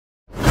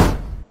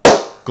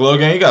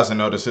Glogang, you guys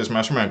know this is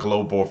man,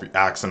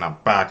 globoireactz, and I'm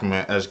back,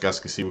 man. As you guys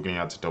can see, we're getting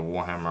out to the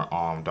Warhammer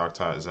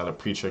Darktide Zealot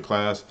Preacher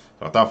class.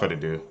 So without further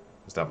ado,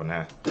 let's dive in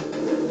there.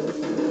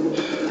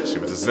 See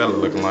what the Zealot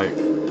looking like.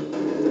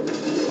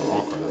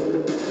 Oh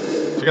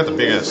crap. She got the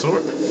big ass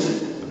sword.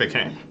 The big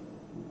hand.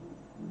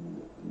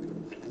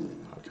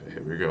 Okay,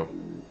 here we go.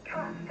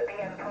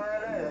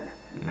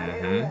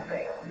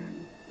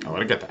 Oh,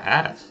 they got the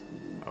axe.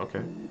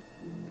 Okay.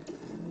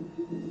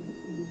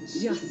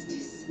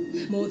 Justice,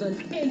 more than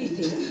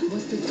anything,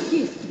 was the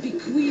gift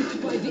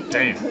bequeathed by the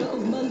Emperor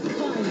of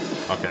mankind.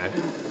 Okay.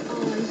 And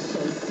I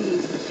shall see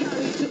it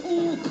carried to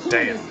all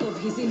corners of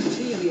his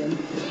imperium.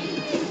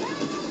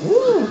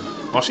 Woo!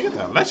 Oh, she got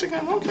that electric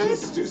hand. Okay.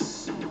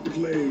 Justice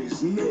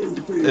plays no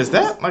favors. Is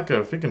that like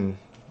a freaking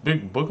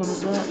big book on the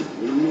side?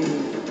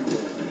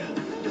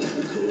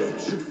 The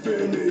corrupt should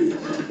fear me,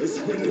 as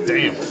when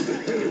Damn.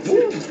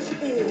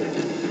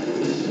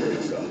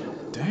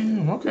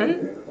 Damn.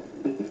 Okay.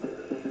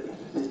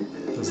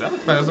 The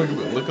Zealot class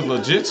looking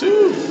legit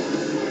too,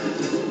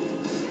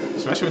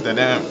 especially with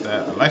that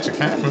electric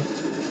hammer.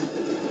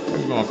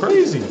 We're going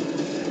crazy.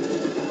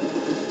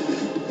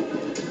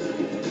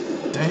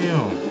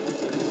 Damn.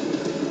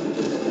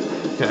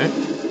 Okay.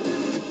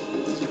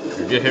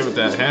 You get hit with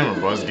that hammer,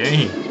 boy. It's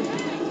game.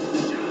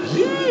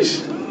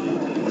 Yeesh.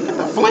 Got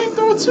that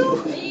flamethrower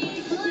too.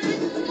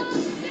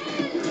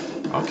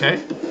 Okay.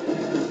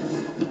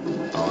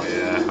 Oh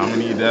yeah. How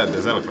many need that?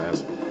 The Zealot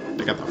class.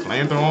 They got the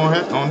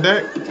flamethrower on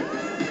deck.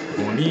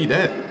 Gonna need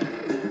that.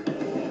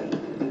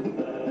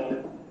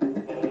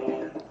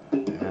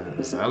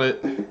 Damn,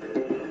 Zealot.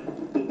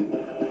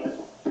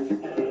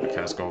 The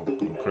cat's go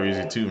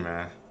crazy too,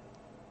 man. I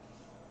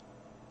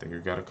think we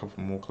got a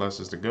couple more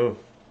classes to go.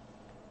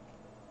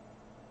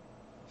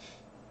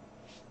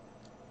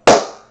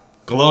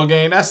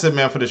 Glogang, that's it,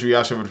 man, for this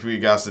reaction for you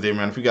guys today,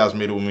 man. If you guys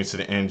made it with me to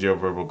the end, your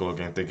verbal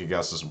Glogang, thank you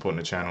guys for supporting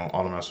the channel.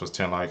 All I'm asking was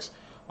 10 likes.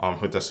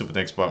 Hit that super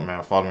thanks button,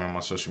 man. Follow me on my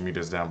social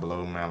medias down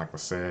below, man. Like I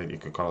said, you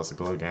could call us the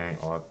Glogang,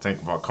 or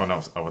think about coming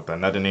up with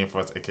another name for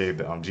us, aka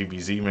the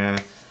GBZ, man.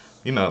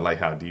 You know, like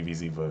how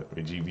DBZ, but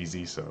with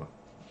GBZ. So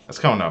that's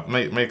coming up.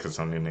 Make it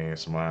some new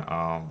names, man.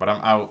 But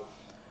I'm out.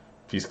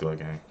 Peace,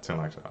 Glogang. 10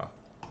 likes, y'all.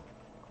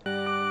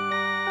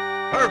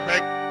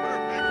 Perfect.